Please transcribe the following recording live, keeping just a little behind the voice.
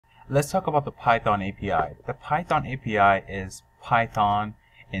Let's talk about the Python API. The Python API is Python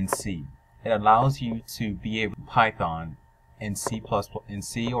in C. It allows you to be able to Python in C++, in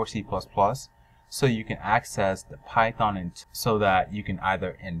C or C++, so you can access the Python so that you can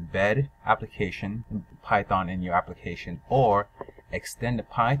either embed application Python in your application or extend the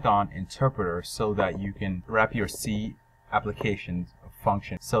Python interpreter so that you can wrap your C application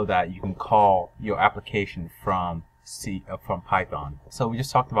function so that you can call your application from from Python. So we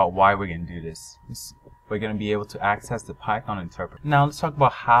just talked about why we're going to do this. We're going to be able to access the Python interpreter. Now let's talk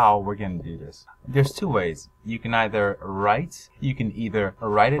about how we're going to do this. There's two ways. You can either write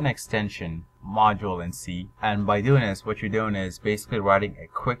an extension module in C, and by doing this, what you're doing is basically writing a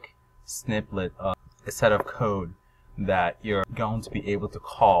quick snippet of a set of code that you're going to be able to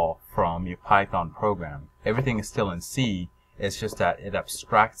call from your Python program. Everything is still in C. It's just that it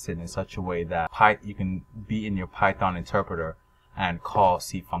abstracts it in such a way that you can be in your Python interpreter and call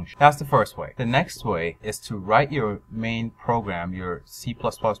C function. That's the first way. The next way is to write your main program, your C++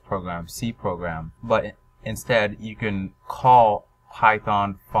 program, C program, but instead you can call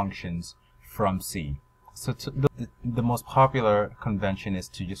Python functions from C. So the most popular convention is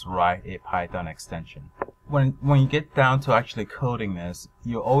to just write a Python extension. When you get down to actually coding this,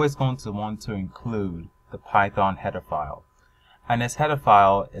 you're always going to want to include the Python header file. And this header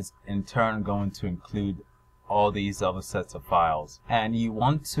file is in turn going to include all these other sets of files. And you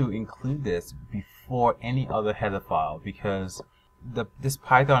want to include this before any other header file because this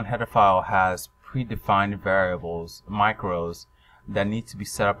Python header file has predefined variables, macros, that need to be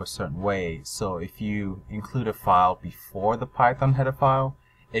set up a certain way. So if you include a file before the Python header file,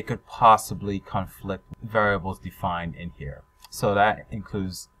 it could possibly conflict with variables defined in here. So that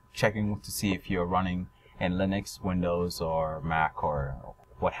includes checking to see if you're running in Linux, Windows, or Mac, or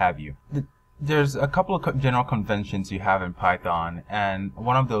what have you. There's a couple of general conventions you have in Python, and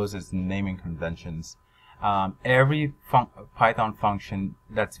one of those is naming conventions. Every Python function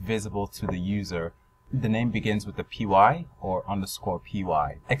that's visible to the user, the name begins with a py or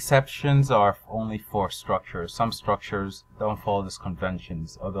 _py. Exceptions are only for structures. Some structures don't follow these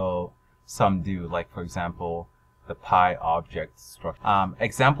conventions, although some do, like for example the py object structure.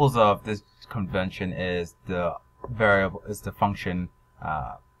 Examples of this convention is the function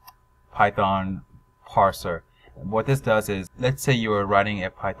Python parser. What this does is, let's say you are writing a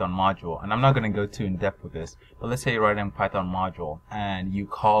Python module, and I'm not going to go too in depth with this, but let's say you're writing a Python module and you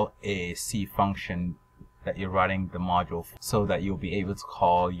call a C function that you're writing the module for, so that you'll be able to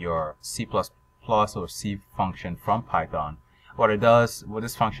call your C++ or C function from Python. What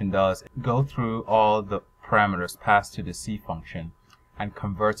this function does, go through all the parameters passed to the C function and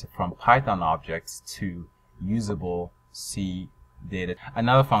converts it from Python objects to usable C data.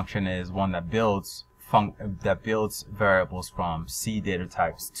 Another function is one that builds variables from C data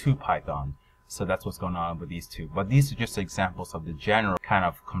types to Python. So that's what's going on with these two. But these are just examples of the general kind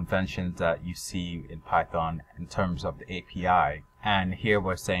of conventions that you see in Python in terms of the API. And here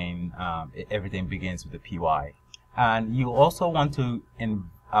we're saying everything begins with a py. And you also want to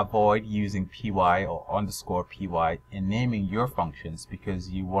avoid using py or _py in naming your functions because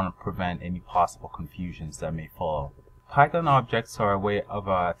you want to prevent any possible confusions that may follow. Python objects are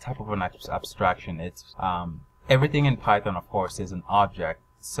a type of an abstraction. It's everything in Python, of course, is an object.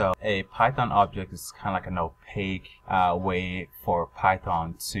 So a Python object is kind of like an opaque way for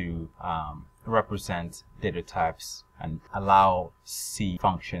Python to represent data types and allow C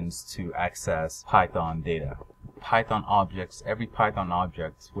functions to access Python data. Python objects, every Python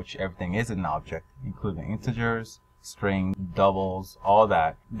object, which everything is an object, including integers, strings, doubles, all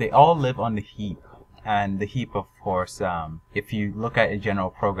that, they all live on the heap. And the heap, of course, if you look at a general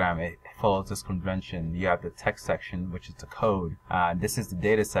program, it follows this convention. You have the text section, which is the code. This is the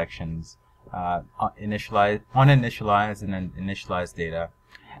data sections, uninitialized and then initialized data,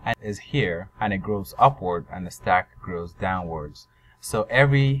 and is here, and it grows upward, and the stack grows downwards. So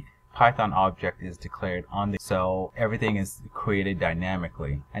every Python object is declared on the, so everything is created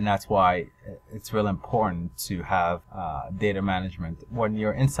dynamically, and that's why it's really important to have data management. When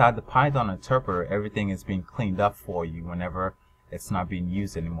you're inside the Python interpreter, everything is being cleaned up for you whenever it's not being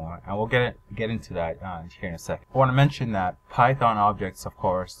used anymore, and we'll get into that here in a second. I want to mention that Python objects, of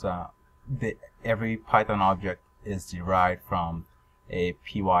course, every Python object is derived from a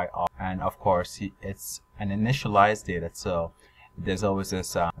py, and of course it's an initialized data, so there's always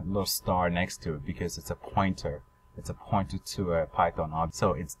this little star next to it because it's a pointer. It's a pointer to a Python object,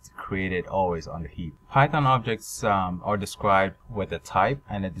 so it's created always on the heap. Python objects are described with a type,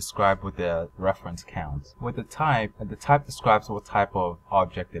 and it's described with a reference count. With the type describes what type of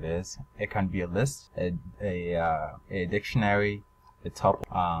object it is. It can be a list, a dictionary, a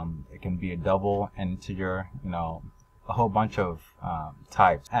tuple, it can be a double integer, a whole bunch of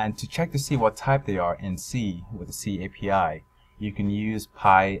types. And to check to see what type they are in C with the C API, you can use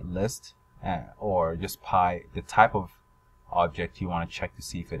list or just the type of object you want to check to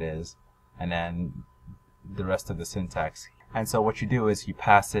see if it is, and then the rest of the syntax. And so what you do is you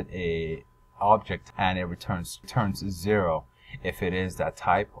pass it a object and it returns 0 if it is that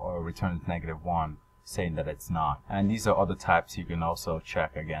type, or returns -1 saying that it's not. And these are other types you can also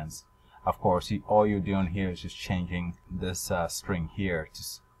check against. Of course, all you're doing here is just changing this string here to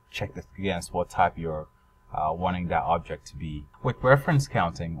check against what type you're wanting that object to be. With reference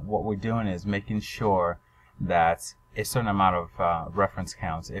counting, what we're doing is making sure that a certain amount of reference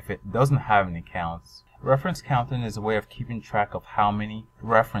counts, if it doesn't have any counts. Reference counting is a way of keeping track of how many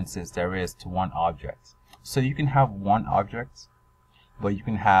references there is to one object. So you can have one object, but you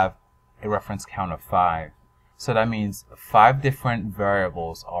can have a reference count of 5. So that means 5 different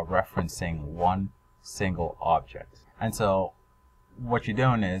variables are referencing one single object. And so what you're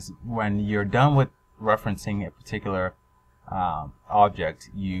doing is, when you're done with referencing a particular object,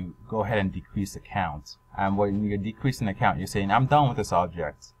 you go ahead and decrease the count. And when you're decreasing the count, you're saying, I'm done with this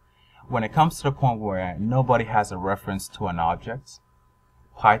object. When it comes to the point where nobody has a reference to an object,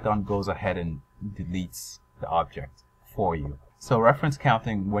 Python goes ahead and deletes the object for you. So reference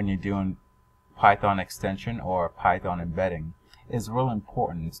counting, when you're doing Python extension or Python embedding, is real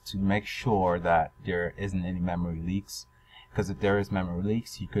important to make sure that there isn't any memory leaks, because if there is memory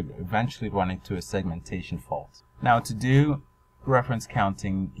leaks, you could eventually run into a segmentation fault. Now, to do reference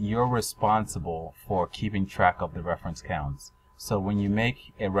counting, you're responsible for keeping track of the reference counts. So when you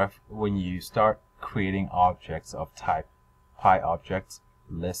make when you start creating objects of type PyObjects,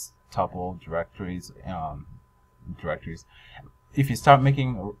 lists, tuple, directories, if you start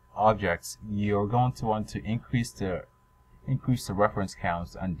making objects, you're going to want to increase the reference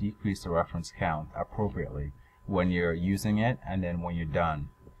counts and decrease the reference count appropriately when you're using it, and then when you're done.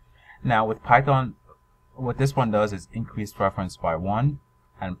 Now with Python, what this one does is increase reference by 1,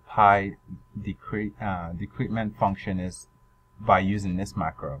 and decrement function is by using this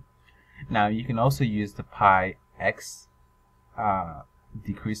macro. Now you can also use the PyX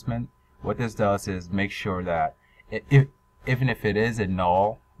decreasement. What this does is make sure that even if it is a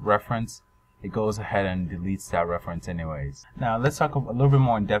null reference, it goes ahead and deletes that reference anyways. Now let's talk a little bit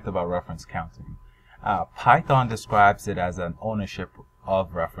more in depth about reference counting. Python describes it as an ownership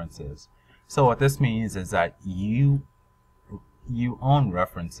of references. So what this means is that you own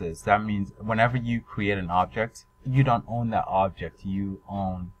references. That means whenever you create an object, you don't own that object, you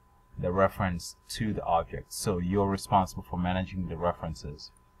own the reference to the object. So you're responsible for managing the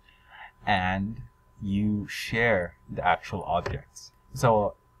references, and you share the actual objects.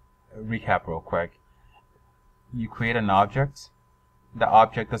 So recap real quick. You create an object. The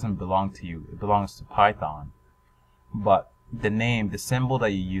object doesn't belong to you, it belongs to Python. But the symbol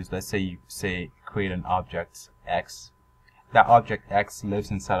that you use, let's say you create an object X, that object X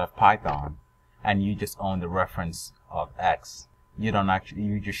lives inside of Python, and you just own the reference of X. You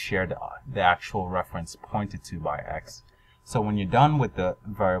just share the actual reference pointed to by X. So when you're done with the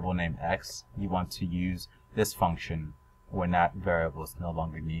variable named X, you want to use this function when that variable is no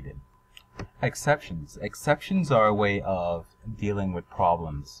longer needed. Exceptions. Exceptions are a way of dealing with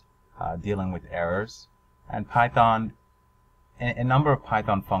problems, dealing with errors. And Python, a number of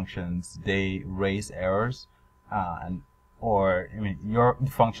Python functions, they raise errors, your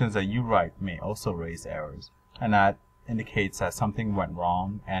functions that you write may also raise errors, and that indicates that something went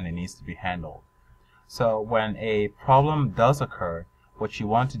wrong and it needs to be handled. So when a problem does occur, what you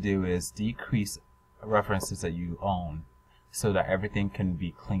want to do is decrease references that you own so that everything can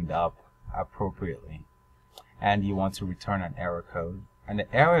be cleaned up appropriately. And you want to return an error code. And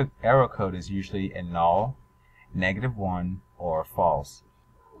the error code is usually a null, -1, or false.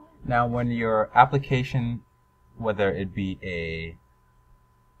 Now when your application, whether it be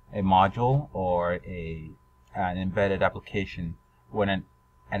a module or an embedded application, when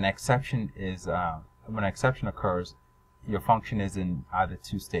an exception occurs, your function is in either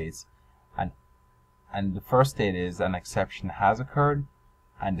two states, and the first state is an exception has occurred,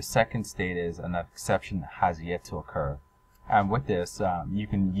 and the second state is an exception has yet to occur. And with this, you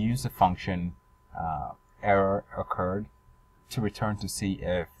can use the function error occurred to return to see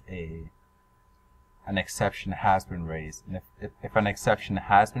if an exception has been raised. And if an exception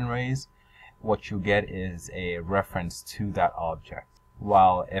has been raised, what you get is a reference to that object.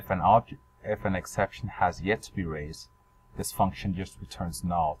 While if an exception has yet to be raised, this function just returns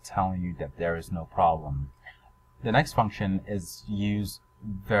null, telling you that there is no problem. The next function is used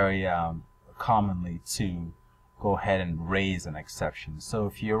very commonly to go ahead and raise an exception. So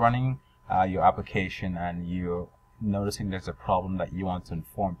if you're running your application and you're noticing there's a problem that you want to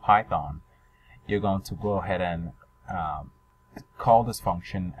inform Python, you're going to go ahead and call this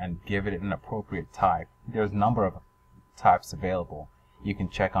function and give it an appropriate type. There's a number of types available. You can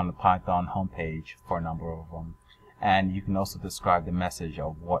check on the Python homepage for a number of them, and you can also describe the message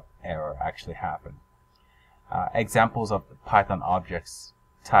of what error actually happened. Examples of the Python objects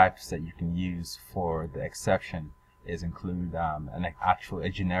types that you can use for the exception include a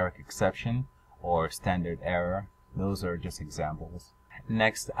generic exception or standard error. Those are just examples.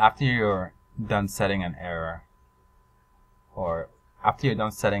 Next, after you're done setting an error, or after you're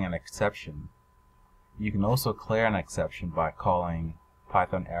done setting an exception, you can also clear an exception by calling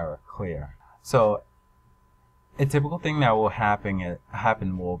Python error clear. So a typical thing that will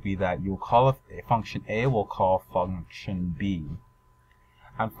happen will be that you'll call a function A will call function B,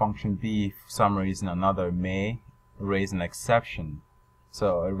 and function B for some reason or another may raise an exception.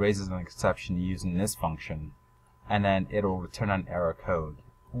 So it raises an exception using this function, and then it'll return an error code.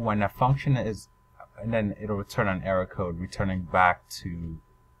 When a function is, and then it'll return an error code returning back to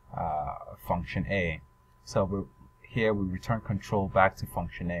function A. So here we return control back to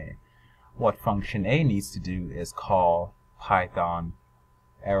function A. What function A needs to do is call Python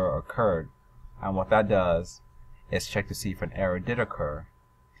error occurred, and what that does is check to see if an error did occur,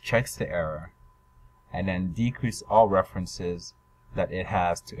 checks the error, and then decrease all references that it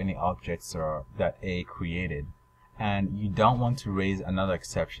has to any objects that A created. And you don't want to raise another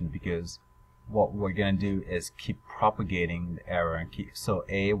exception, because what we're going to do is keep propagating the error, and so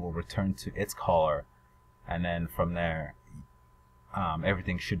A will return to its caller, and then from there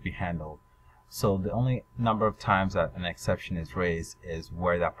everything should be handled. So the only number of times that an exception is raised is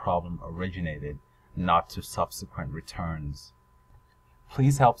where that problem originated, not to subsequent returns.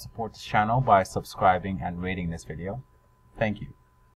 Please help support this channel by subscribing and rating this video. Thank you.